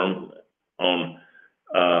farm on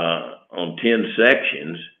 10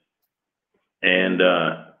 sections, and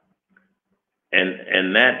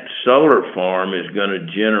that solar farm is going to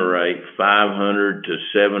generate $500 to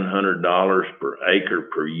 $700 per acre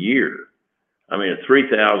per year. I mean, a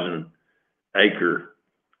 3,000 acre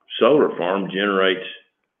solar farm generates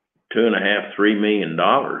 $2.5–3 million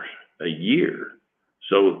a year.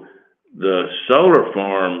 So the solar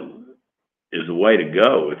farm is the way to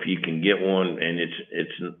go if you can get one, and it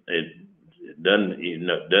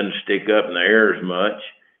doesn't stick up in the air as much.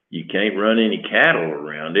 You can't run any cattle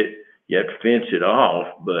around it. You have to fence it off,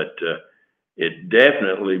 but it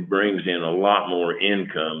definitely brings in a lot more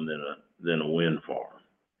income than a wind farm.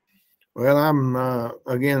 Well, I'm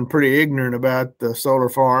again pretty ignorant about the solar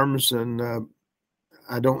farms, and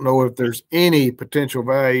I don't know if there's any potential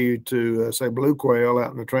value to say blue quail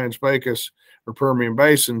out in the Trans-Pecos or Permian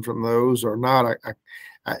Basin from those or not.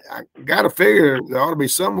 I got to figure there ought to be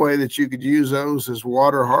some way that you could use those as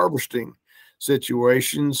water harvesting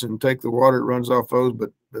situations and take the water that runs off those.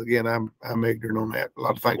 But again, I'm ignorant on that. A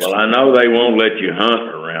lot of things. Well, I know they won't let you hunt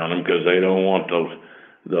around them because they don't want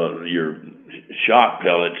your shock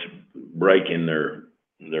pellets breaking their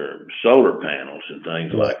solar panels and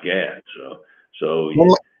things like that. So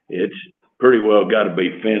it's pretty well got to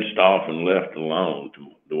be fenced off and left alone,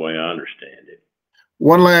 the way I understand it.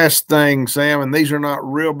 One last thing, Sam, and these are not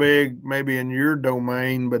real big, maybe in your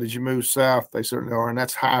domain, but as you move south, they certainly are, and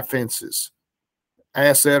that's high fences.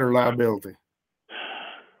 Asset or liability?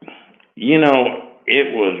 You know,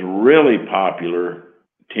 it was really popular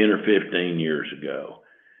 10 or 15 years ago.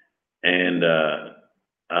 And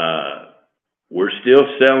we're still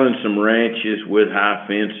selling some ranches with high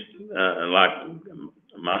fence. Like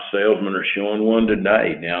my salesmen are showing one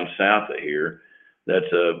today down south of here.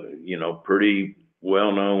 That's a, pretty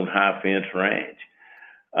well-known high fence ranch.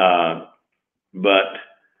 But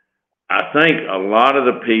I think a lot of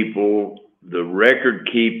the people, the record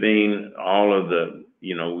keeping, all of the,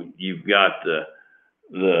 you've got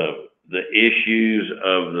the issues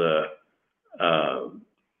of the,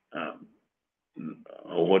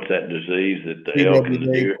 what's that disease that the elk and the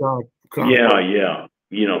deer? Yeah.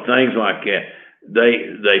 Things like that.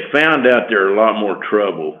 They found out they're a lot more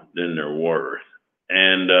trouble than they're worth.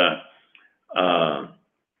 And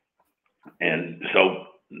so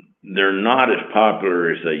they're not as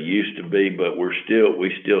popular as they used to be, but we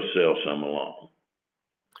still sell some along.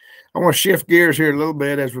 I want to shift gears here a little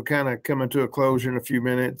bit as we're kind of coming to a closure in a few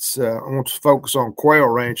minutes. I want to focus on quail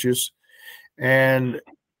ranches. And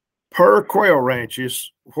per quail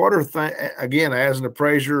ranches, what are again, as an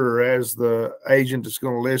appraiser or as the agent that's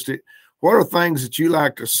going to list it, what are things that you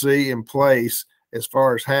like to see in place as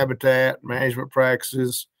far as habitat, management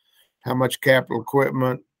practices, how much capital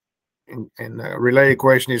equipment? And a related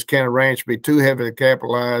question is, can a ranch be too heavily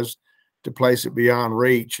capitalized to place it beyond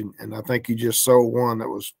reach? And I think you just sold one that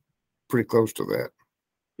was pretty close to that.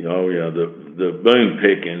 Oh, yeah. The Boone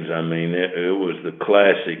Pickens, I mean, it was the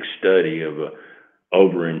classic study of a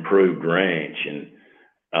over-improved ranch. And,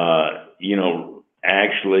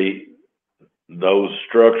 actually, those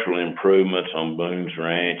structural improvements on Boone's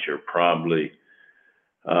Ranch are probably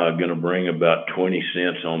going to bring about 20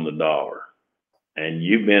 cents on the dollar. And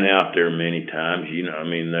you've been out there many times. You know, I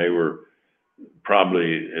mean, they were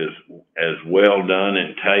probably as well done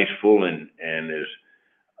and tasteful and as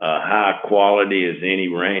high quality as any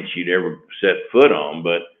ranch you'd ever set foot on.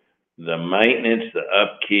 But the maintenance, the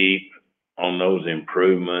upkeep on those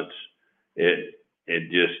improvements, it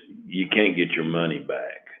just, you can't get your money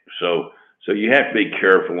back. So you have to be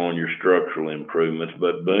careful on your structural improvements.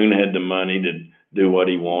 But Boone had the money to do what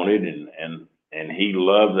he wanted, and he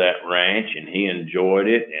loved that ranch and he enjoyed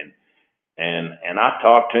it. And I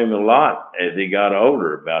talked to him a lot as he got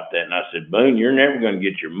older about that. And I said, Boone, you're never going to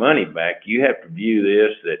get your money back. You have to view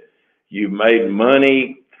this that you've made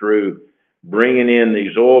money through bringing in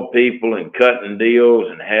these oil people and cutting deals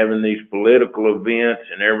and having these political events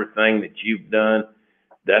and everything that you've done.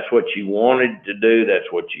 That's what you wanted to do.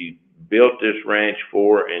 That's what you built this ranch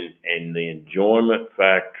for. And the enjoyment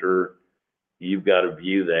factor, you've got to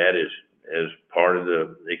view that as part of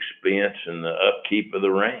the expense and the upkeep of the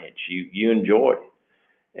ranch. You enjoyed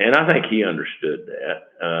it. And I think he understood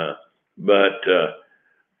that.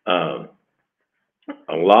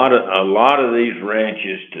 A lot of these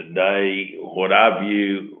ranches today, what I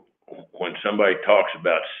view when somebody talks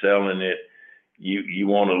about selling it, you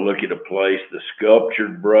want to look at a place, the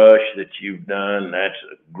sculptured brush that you've done, that's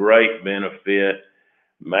a great benefit.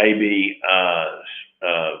 Maybe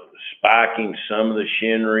spiking some of the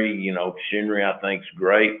shinnery. You know, shinnery I think is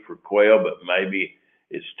great for quail, but maybe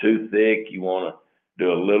it's too thick. You want to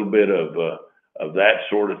do a little bit of that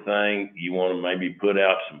sort of thing. You want to maybe put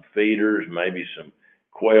out some feeders, maybe some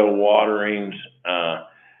quail waterings,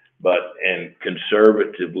 and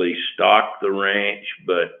conservatively stock the ranch.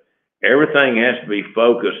 But everything has to be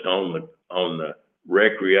focused on the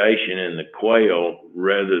recreation and the quail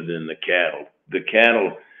rather than the cattle. The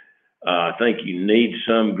cattle, I think you need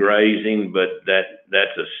some grazing, but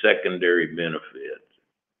that's a secondary benefit.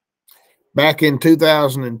 Back in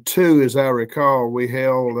 2002, as I recall, we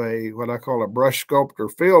held what I call a brush sculptor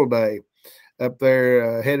field day up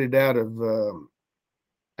there, headed out of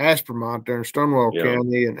Aspermont there in Stonewall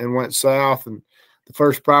County, and went south. And the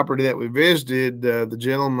first property that we visited, the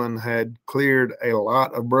gentleman had cleared a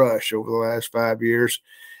lot of brush over the last 5 years.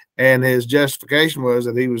 And his justification was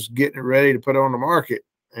that he was getting it ready to put on the market.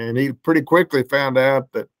 And he pretty quickly found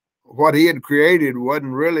out that what he had created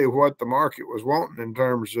wasn't really what the market was wanting in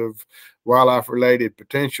terms of wildlife-related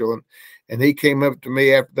potential. And he came up to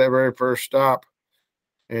me after that very first stop,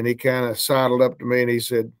 and he kind of sidled up to me and he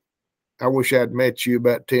said, I wish I'd met you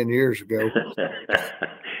about 10 years ago.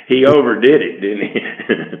 He overdid it, didn't he?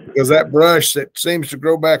 Because that brush that seems to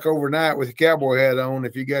grow back overnight with your cowboy hat on,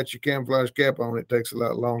 if you got your camouflage cap on, it takes a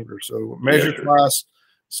lot longer. So measure twice,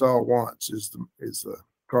 saw once is the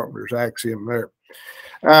carpenter's axiom there.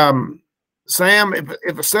 Sam,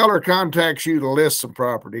 if a seller contacts you to list some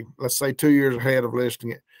property, let's say 2 years ahead of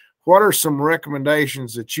listing it, what are some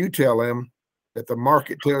recommendations that you tell them that the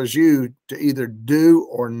market tells you to either do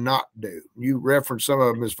or not do? You referenced some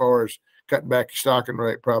of them as far as cutting back your stocking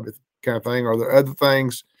rate, probably kind of thing. Are there other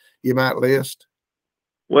things you might list?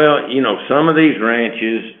 Well, you know, some of these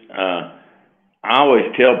ranches, I always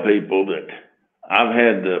tell people that I've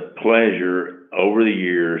had the pleasure over the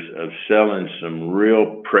years of selling some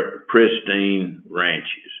real pristine ranches,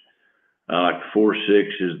 like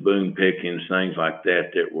 4.6s, Boone Pickens, things like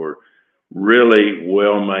that were really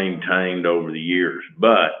well maintained over the years.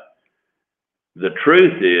 But the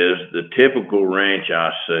truth is, the typical ranch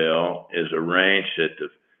I sell is a ranch that the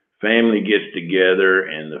family gets together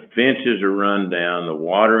and the fences are run down, the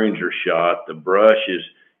waterings are shot, the brush is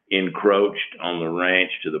encroached on the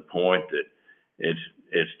ranch to the point that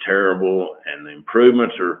it's terrible, and the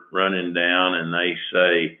improvements are running down, and they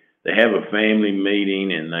have a family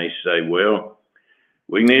meeting and they say, well,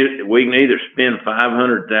 we can either spend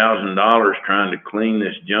 $500,000 trying to clean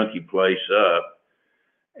this junky place up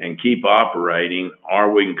and keep operating,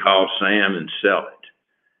 or we can call Sam and sell it.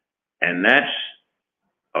 And that's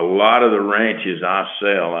a lot of the ranches I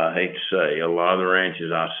sell. I hate to say, a lot of the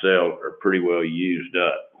ranches I sell are pretty well used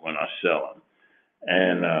up when I sell them.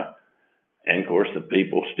 And of course, the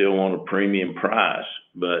people still want a premium price,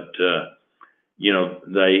 but you know,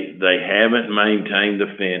 they haven't maintained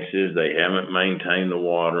the fences, they haven't maintained the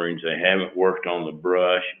waterings, they haven't worked on the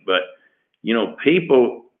brush. But you know,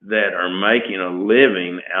 people that are making a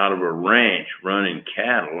living out of a ranch running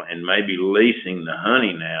cattle and maybe leasing the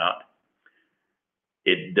hunting out,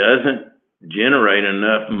 it doesn't generate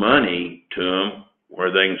enough money to them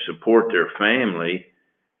where they can support their family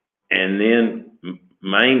and then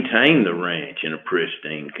maintain the ranch in a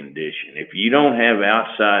pristine condition. If you don't have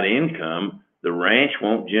outside income, the ranch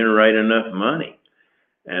won't generate enough money.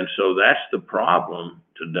 And so that's the problem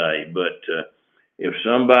today. But if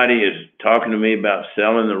somebody is talking to me about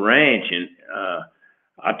selling the ranch, and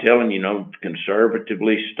I tell them,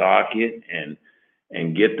 conservatively stock it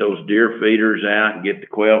and get those deer feeders out, get the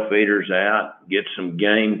quail feeders out, get some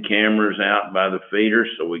game cameras out by the feeders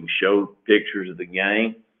so we can show pictures of the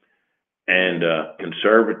game, and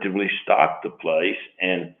conservatively stock the place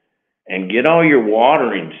and get all your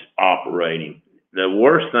waterings operating. The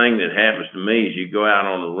worst thing that happens to me is you go out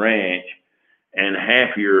on the ranch and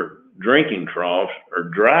half your drinking troughs are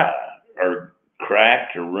dry or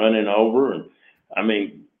cracked or running over. And I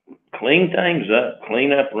mean, clean things up,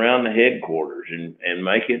 clean up around the headquarters and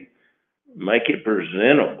make it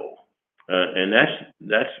presentable. And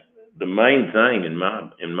that's the main thing in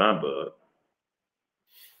my book.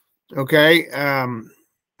 Okay.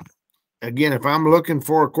 Again, if I'm looking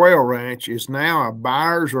for a quail ranch, is now a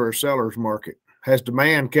buyer's or a seller's market? Has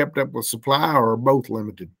demand kept up with supply, or are both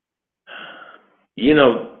limited?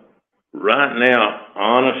 Right now,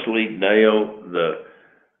 honestly, Dale,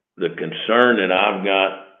 the concern that I've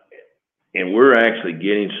got, and we're actually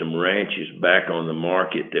getting some ranches back on the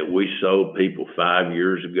market that we sold people 5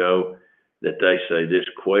 years ago, that they say this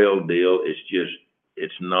quail deal is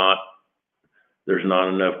it's not, there's not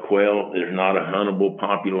enough quail, there's not a huntable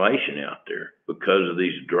population out there because of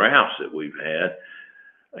these droughts that we've had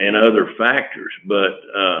and other factors. But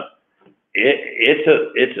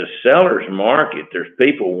it's a seller's market. There's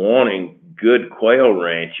people wanting good quail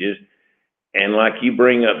ranches. And like you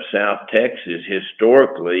bring up South Texas,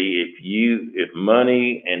 historically, if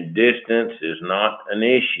money and distance is not an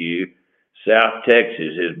issue, South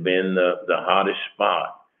Texas has been the hottest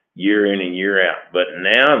spot year in and year out. But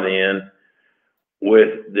now then,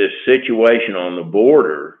 with this situation on the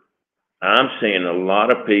border, I'm seeing a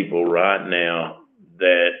lot of people right now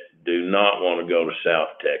that do not want to go to South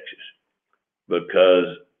Texas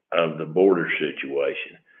because of the border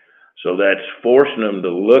situation. So that's forcing them to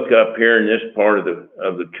look up here in this part of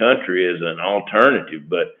the country as an alternative.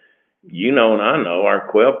 But and I know our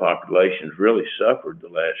quail population's really suffered the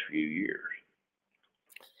last few years.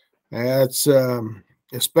 That's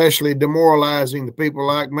especially demoralizing to people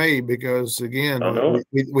like me, because again,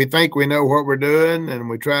 we think we know what we're doing and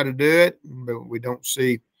we try to do it, but we don't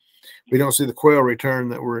see the quail return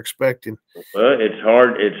that we're expecting. Well, it's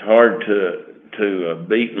hard to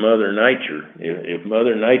beat Mother Nature. If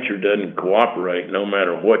Mother Nature doesn't cooperate, no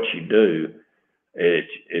matter what you do,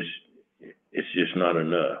 it's just not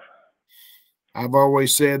enough. I've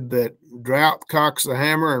always said that drought cocks the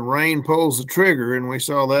hammer and rain pulls the trigger, and we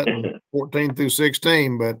saw that in 14 through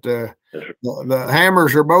 16. But the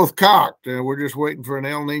hammers are both cocked, and we're just waiting for an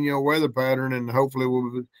El Nino weather pattern, and hopefully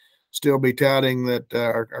we'll still be touting that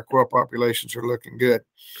our quail populations are looking good.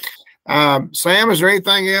 Sam, is there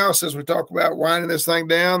anything else as we talk about winding this thing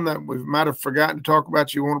down that we might have forgotten to talk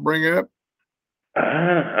about you want to bring up?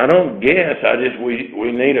 I don't guess.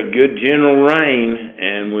 We need a good general rain,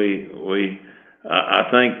 and I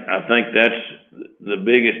think that's the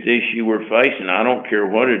biggest issue we're facing. I don't care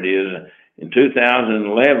what it is. In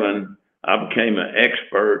 2011, I became an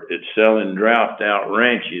expert at selling drought out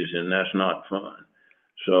ranches, and that's not fun.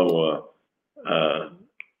 So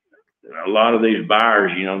a lot of these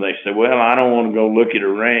buyers, they say, well, I don't want to go look at a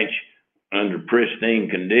ranch under pristine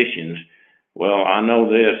conditions. Well, I know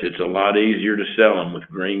this, it's a lot easier to sell them with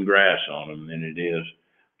green grass on them than it is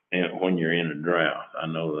when you're in a drought. I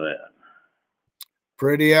know that.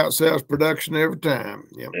 Pretty outsells production every time.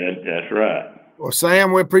 Yep. That's right. Well,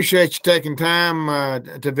 Sam, we appreciate you taking time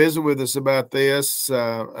to visit with us about this.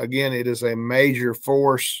 Again, it is a major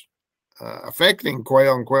force affecting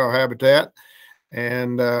quail and quail habitat.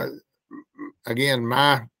 And again,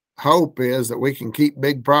 my hope is that we can keep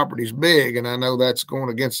big properties big, and I know that's going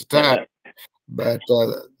against the tide. But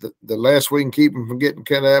the less we can keep them from getting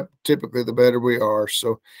cut up, typically the better we are.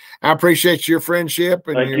 So I appreciate your friendship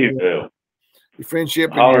and Thank you, Bill. Your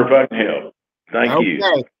friendship. Holler if I can help. Thank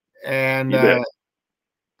you. And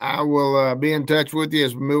I will be in touch with you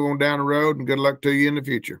as we move on down the road, and good luck to you in the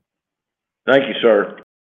future. Thank you, sir.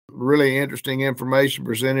 Really interesting information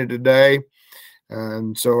presented today.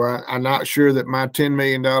 And so I'm not sure that my $10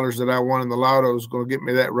 million that I won in the lotto is going to get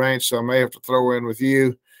me that ranch. So I may have to throw in with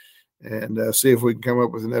you and see if we can come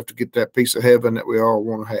up with enough to get that piece of heaven that we all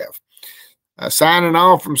want to have. Signing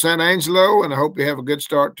off from San Angelo, and I hope you have a good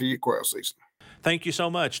start to your quail season. Thank you so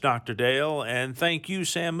much, Dr. Dale, and thank you,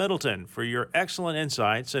 Sam Middleton, for your excellent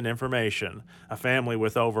insights and information. A family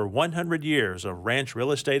with over 100 years of ranch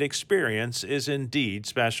real estate experience is indeed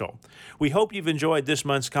special. We hope you've enjoyed this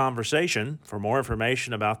month's conversation. For more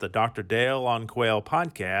information about the Dr. Dale on Quail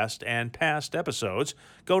podcast and past episodes,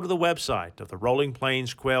 go to the website of the Rolling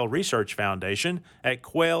Plains Quail Research Foundation at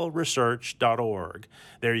quailresearch.org.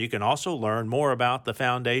 There you can also learn more about the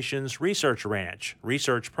Foundation's research ranch,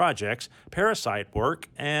 research projects, parasite work,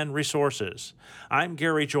 and resources. I'm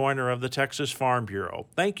Gary Joyner of the Texas Farm Bureau.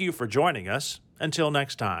 Thank you for joining us. Until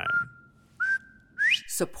next time.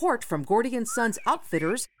 Support from Gordy & Sons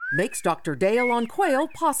Outfitters makes Dr. Dale on Quail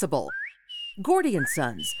possible. Gordy &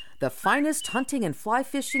 Sons, the finest hunting and fly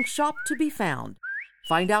fishing shop to be found.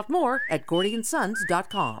 Find out more at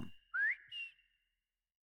GordyandSons.com.